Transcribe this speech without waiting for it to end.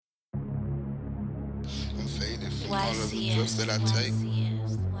Faded from all of the drugs that I take.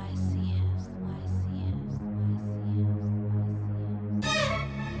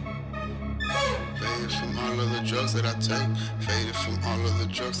 Faded from all of the drugs that I take. Faded from all of the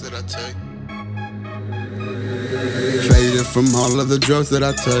drugs that I take. Faded from all of the drugs that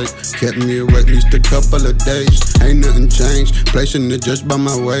I take. Kept me awake at least a couple of days. Ain't nothing changed, placing it just by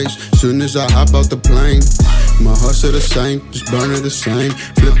my waist. Soon as I hop out the plane, my hustle the same, just burning the same.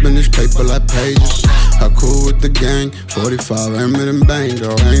 Flipping this paper like pages. I cool with the gang, 45 hammered and bang,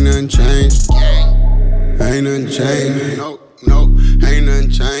 though ain't nothing changed. Ain't nothing changed, no, ain't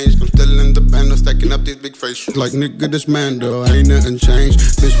nothing changed. I'm still in the band, I'm stacking up these big faces. Like nigga, this man, though, ain't nothing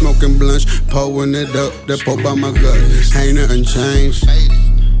changed. Been smoking blunts, pouring it up, that pop out my gut. Ain't nothing changed.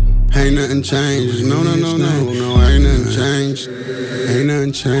 Ain't nothing changed. No, ain't nothing changed. Ain't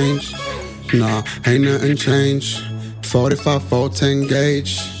nothing changed. Nah, ain't nothing changed. 45 410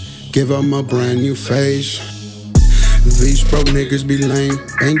 gauge. Give up my brand new face. These broke niggas be lame.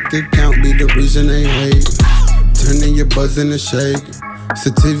 Bank account be the reason they hate. Turning your buzz in a shake.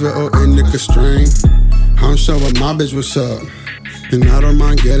 Sativa or indica strain. I'm showing my bitch what's up. And I don't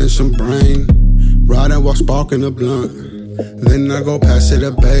mind getting some brain. Riding while sparking a blunt. Then I go pass it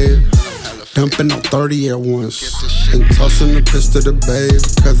a babe. Dumping on 30 at once. And tossing the piss to the babe.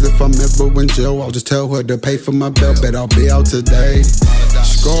 Cause if I'm ever in jail, I'll just tell her to pay for my bail. Bet I'll be out today.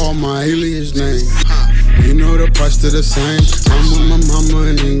 Score on my alias name. You know the price to the same. I'm with my mama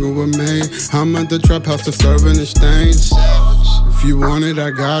and Ingle with me. I'm at the trap house to serving the stains. If you want it,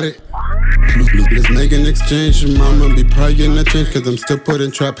 I got it. Let's make an exchange. Your mama be praying the change. Cause I'm still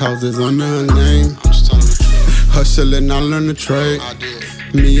putting trap houses under her name. Hustling, I learn to trade.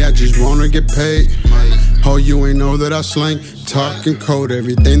 Me, I just wanna get paid. Oh, you ain't know that I slang. Talking code,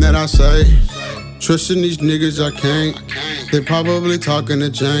 everything that I say. Trusting these niggas, I can't. They probably talking to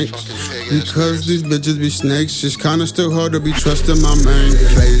jank. Because these bitches be snakes. It's kinda still hard to be trusting my man.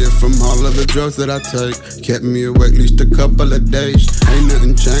 Faded from all of the drugs that I take. Kept me awake at least a couple of days. Ain't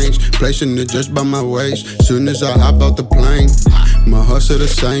nothing changed, placing it just by my waist. Soon as I hop out the plane, my hustle the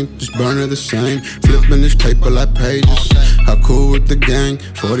same, just burning the same. Flipping this paper like pages. I cool with the gang,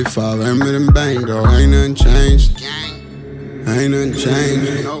 45 hammered and bang, though ain't nothing changed. Ain't nothing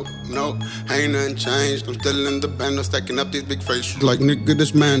changed, no, ain't nothing changed. I'm still in the band, I'm stacking up these big faces. Like nigga,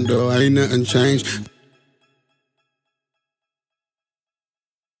 this man, though ain't nothing changed.